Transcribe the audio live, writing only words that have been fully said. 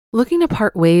Looking to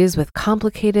part ways with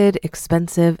complicated,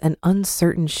 expensive, and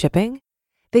uncertain shipping?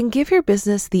 Then give your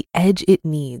business the edge it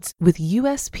needs with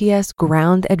USPS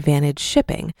Ground Advantage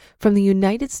shipping from the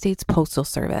United States Postal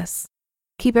Service.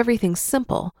 Keep everything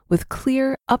simple with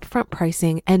clear, upfront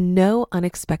pricing and no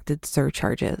unexpected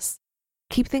surcharges.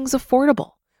 Keep things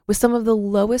affordable with some of the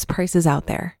lowest prices out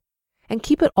there. And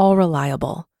keep it all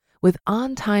reliable with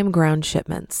on-time ground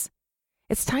shipments.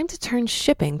 It's time to turn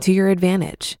shipping to your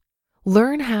advantage.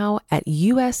 Learn how at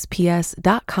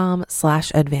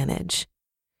USPS.com/advantage.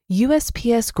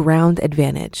 USPS Ground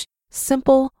Advantage.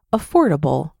 Simple,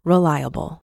 affordable,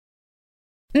 reliable.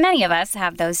 Many of us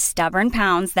have those stubborn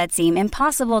pounds that seem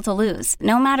impossible to lose,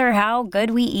 no matter how good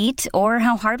we eat or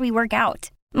how hard we work out.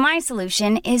 My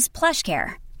solution is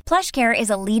PlushCare. PlushCare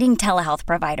is a leading telehealth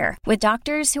provider with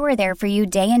doctors who are there for you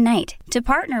day and night to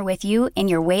partner with you in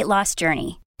your weight loss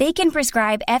journey. They can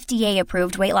prescribe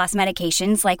FDA-approved weight loss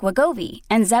medications like Wegovy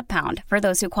and Zepbound for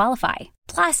those who qualify.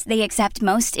 Plus, they accept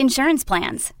most insurance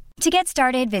plans. To get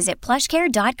started, visit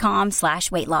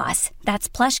plushcare.com/weightloss. That's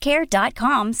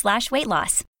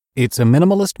plushcare.com/weightloss. It's a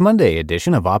Minimalist Monday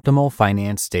edition of Optimal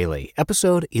Finance Daily,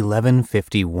 episode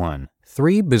 1151,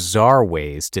 3 Bizarre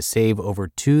Ways to Save Over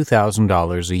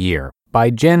 $2,000 a Year by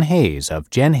Jen Hayes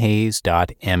of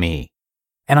jenhayes.me.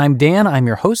 And I'm Dan, I'm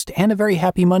your host, and a very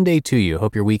happy Monday to you.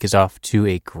 Hope your week is off to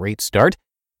a great start.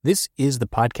 This is the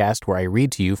podcast where I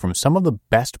read to you from some of the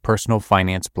best personal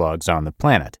finance blogs on the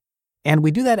planet. And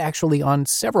we do that actually on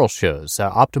several shows.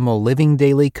 Optimal Living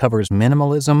Daily covers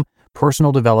minimalism,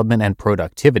 personal development, and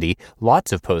productivity.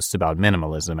 Lots of posts about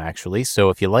minimalism, actually. So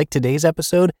if you like today's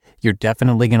episode, you're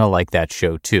definitely going to like that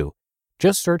show too.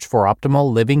 Just search for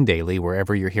Optimal Living Daily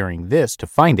wherever you're hearing this to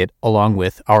find it, along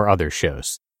with our other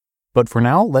shows. But for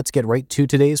now, let's get right to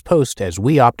today's post as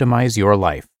we optimize your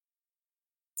life.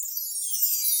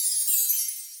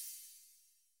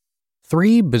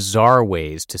 3 Bizarre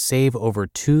Ways to Save Over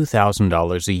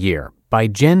 $2,000 a Year by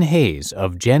Jen Hayes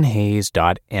of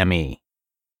jenhayes.me.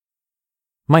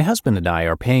 My husband and I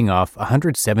are paying off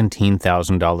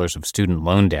 $117,000 of student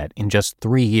loan debt in just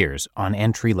 3 years on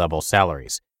entry-level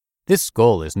salaries. This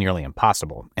goal is nearly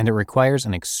impossible, and it requires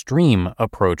an extreme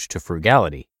approach to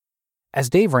frugality. As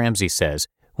Dave Ramsey says,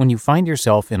 when you find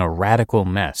yourself in a radical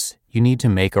mess, you need to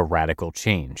make a radical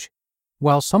change.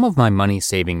 While some of my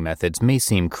money-saving methods may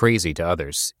seem crazy to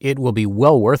others, it will be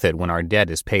well worth it when our debt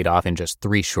is paid off in just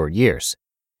 3 short years.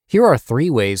 Here are 3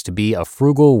 ways to be a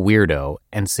frugal weirdo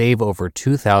and save over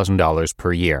 $2,000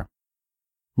 per year.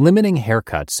 Limiting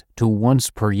haircuts to once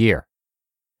per year.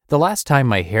 The last time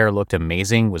my hair looked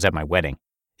amazing was at my wedding.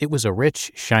 It was a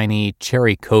rich, shiny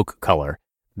cherry Coke color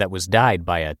that was dyed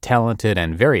by a talented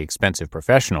and very expensive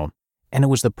professional, and it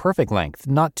was the perfect length,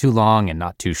 not too long and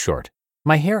not too short.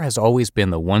 My hair has always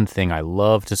been the one thing I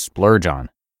love to splurge on.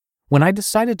 When I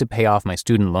decided to pay off my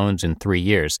student loans in 3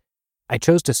 years, I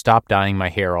chose to stop dyeing my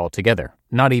hair altogether,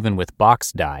 not even with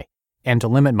box dye, and to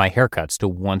limit my haircuts to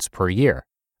once per year.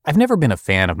 I've never been a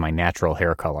fan of my natural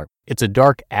hair color. It's a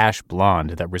dark ash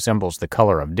blonde that resembles the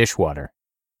color of dishwater.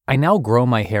 I now grow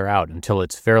my hair out until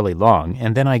it's fairly long,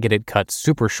 and then I get it cut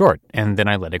super short, and then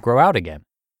I let it grow out again.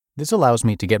 This allows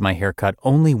me to get my hair cut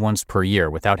only once per year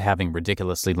without having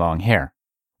ridiculously long hair.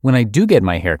 When I do get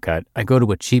my hair cut, I go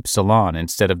to a cheap salon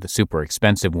instead of the super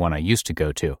expensive one I used to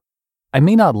go to. I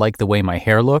may not like the way my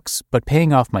hair looks, but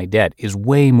paying off my debt is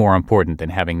way more important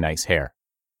than having nice hair.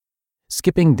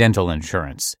 Skipping dental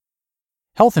insurance.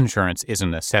 Health insurance is a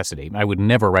necessity. I would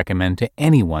never recommend to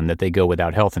anyone that they go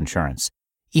without health insurance.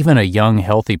 Even a young,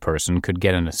 healthy person could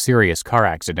get in a serious car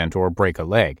accident or break a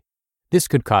leg. This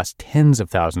could cost tens of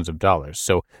thousands of dollars,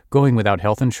 so going without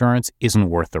health insurance isn't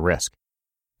worth the risk.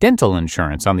 Dental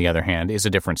insurance, on the other hand, is a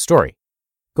different story.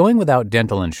 Going without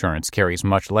dental insurance carries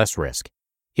much less risk.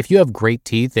 If you have great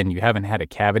teeth and you haven't had a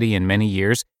cavity in many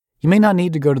years, you may not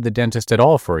need to go to the dentist at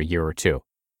all for a year or two.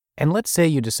 And let's say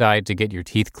you decide to get your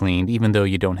teeth cleaned even though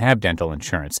you don't have dental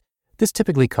insurance. This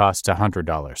typically costs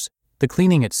 $100. The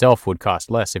cleaning itself would cost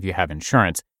less if you have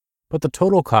insurance, but the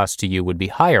total cost to you would be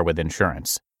higher with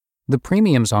insurance. The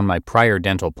premiums on my prior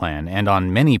dental plan and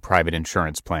on many private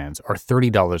insurance plans are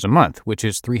 $30 a month, which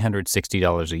is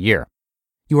 $360 a year.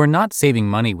 You are not saving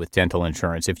money with dental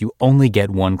insurance if you only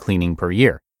get one cleaning per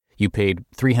year. You paid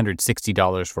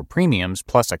 $360 for premiums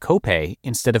plus a copay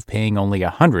instead of paying only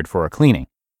 $100 for a cleaning.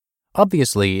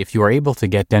 Obviously, if you are able to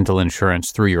get dental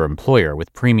insurance through your employer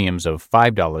with premiums of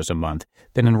 $5 a month,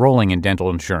 then enrolling in dental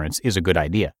insurance is a good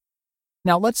idea.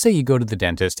 Now, let's say you go to the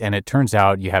dentist and it turns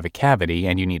out you have a cavity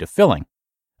and you need a filling.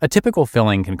 A typical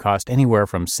filling can cost anywhere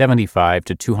from $75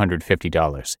 to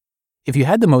 $250. If you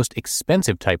had the most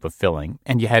expensive type of filling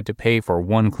and you had to pay for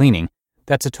one cleaning,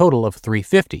 That's a total of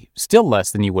 $350, still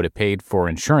less than you would have paid for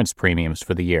insurance premiums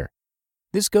for the year.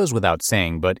 This goes without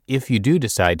saying, but if you do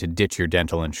decide to ditch your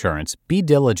dental insurance, be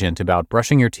diligent about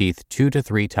brushing your teeth 2 to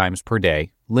 3 times per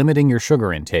day, limiting your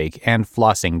sugar intake, and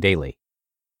flossing daily.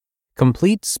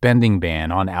 Complete spending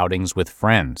ban on outings with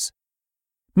friends.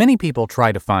 Many people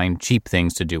try to find cheap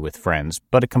things to do with friends,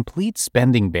 but a complete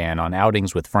spending ban on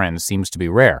outings with friends seems to be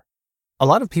rare. A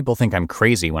lot of people think I'm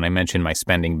crazy when I mention my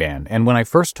spending ban, and when I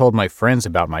first told my friends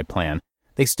about my plan,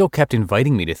 they still kept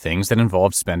inviting me to things that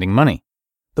involved spending money.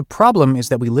 The problem is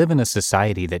that we live in a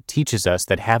society that teaches us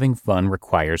that having fun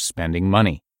requires spending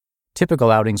money. Typical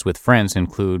outings with friends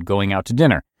include going out to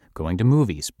dinner, going to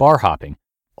movies, bar hopping,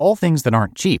 all things that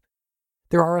aren't cheap.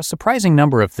 There are a surprising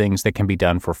number of things that can be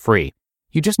done for free.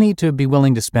 You just need to be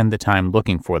willing to spend the time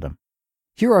looking for them.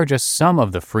 Here are just some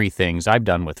of the free things I've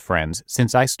done with friends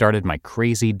since I started my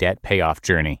crazy debt payoff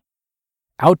journey.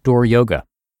 Outdoor yoga.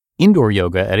 Indoor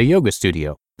yoga at a yoga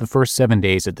studio. The first 7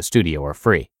 days at the studio are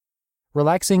free.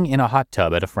 Relaxing in a hot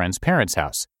tub at a friend's parents'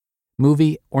 house.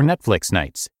 Movie or Netflix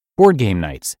nights. Board game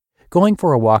nights. Going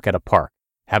for a walk at a park.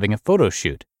 Having a photo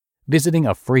shoot. Visiting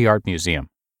a free art museum.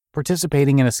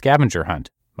 Participating in a scavenger hunt.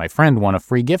 My friend won a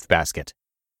free gift basket.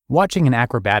 Watching an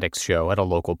acrobatics show at a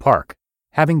local park.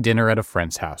 Having dinner at a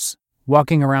friend's house.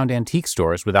 Walking around antique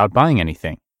stores without buying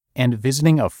anything. And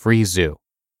visiting a free zoo.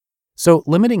 So,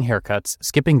 limiting haircuts,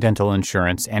 skipping dental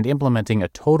insurance, and implementing a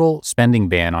total spending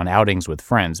ban on outings with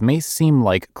friends may seem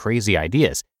like crazy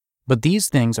ideas, but these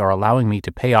things are allowing me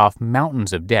to pay off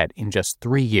mountains of debt in just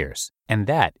 3 years, and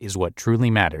that is what truly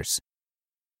matters.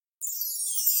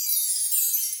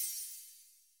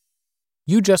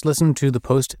 You just listened to the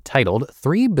post titled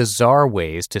 3 Bizarre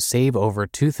Ways to Save Over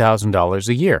 $2,000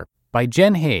 a Year by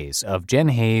Jen Hayes of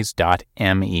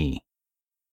jenhayes.me.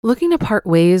 Looking to part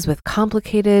ways with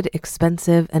complicated,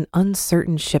 expensive, and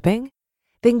uncertain shipping?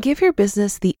 Then give your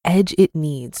business the edge it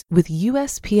needs with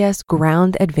USPS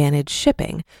Ground Advantage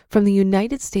shipping from the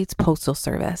United States Postal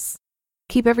Service.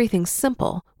 Keep everything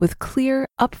simple with clear,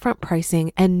 upfront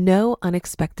pricing and no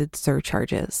unexpected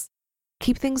surcharges.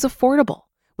 Keep things affordable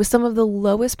with some of the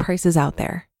lowest prices out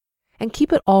there. And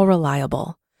keep it all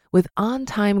reliable with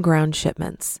on-time ground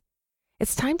shipments.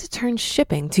 It's time to turn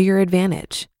shipping to your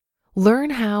advantage. Learn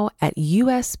how at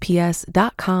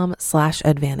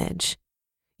USPS.com/advantage.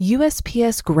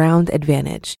 USPS Ground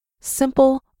Advantage.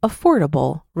 Simple,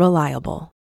 affordable,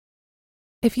 reliable.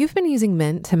 If you've been using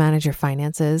Mint to manage your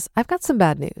finances, I've got some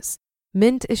bad news.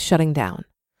 Mint is shutting down.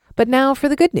 But now for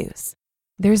the good news.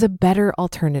 There's a better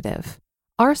alternative.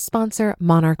 Our sponsor,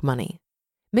 Monarch Money.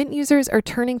 Mint users are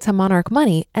turning to Monarch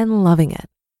Money and loving it.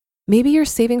 Maybe you're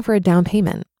saving for a down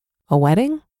payment, a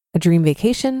wedding, a dream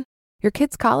vacation, your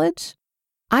kids' college?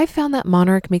 I've found that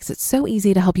Monarch makes it so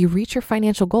easy to help you reach your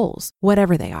financial goals,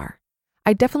 whatever they are.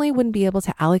 I definitely wouldn't be able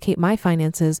to allocate my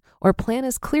finances or plan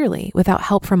as clearly without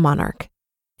help from Monarch.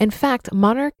 In fact,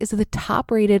 Monarch is the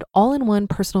top-rated all-in-one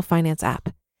personal finance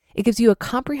app. It gives you a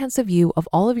comprehensive view of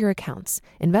all of your accounts,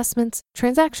 investments,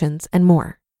 transactions, and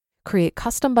more. Create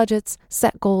custom budgets,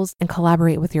 set goals, and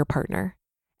collaborate with your partner.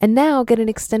 And now get an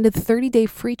extended 30-day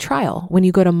free trial when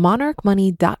you go to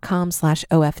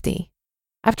monarchmoney.com/OFD.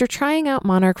 After trying out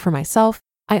Monarch for myself,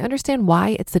 I understand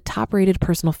why it's the top-rated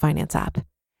personal finance app.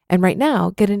 And right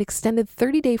now, get an extended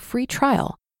 30-day free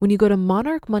trial when you go to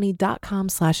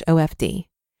monarchmoney.com/OFD.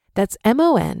 That's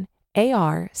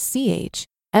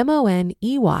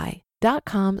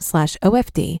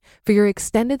monarchmoney.com/OFD for your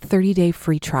extended 30-day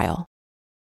free trial.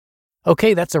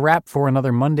 Okay, that's a wrap for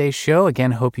another Monday show.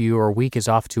 Again, hope your week is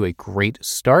off to a great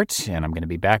start, and I'm going to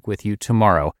be back with you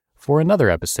tomorrow for another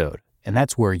episode, and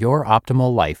that's where your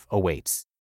optimal life awaits.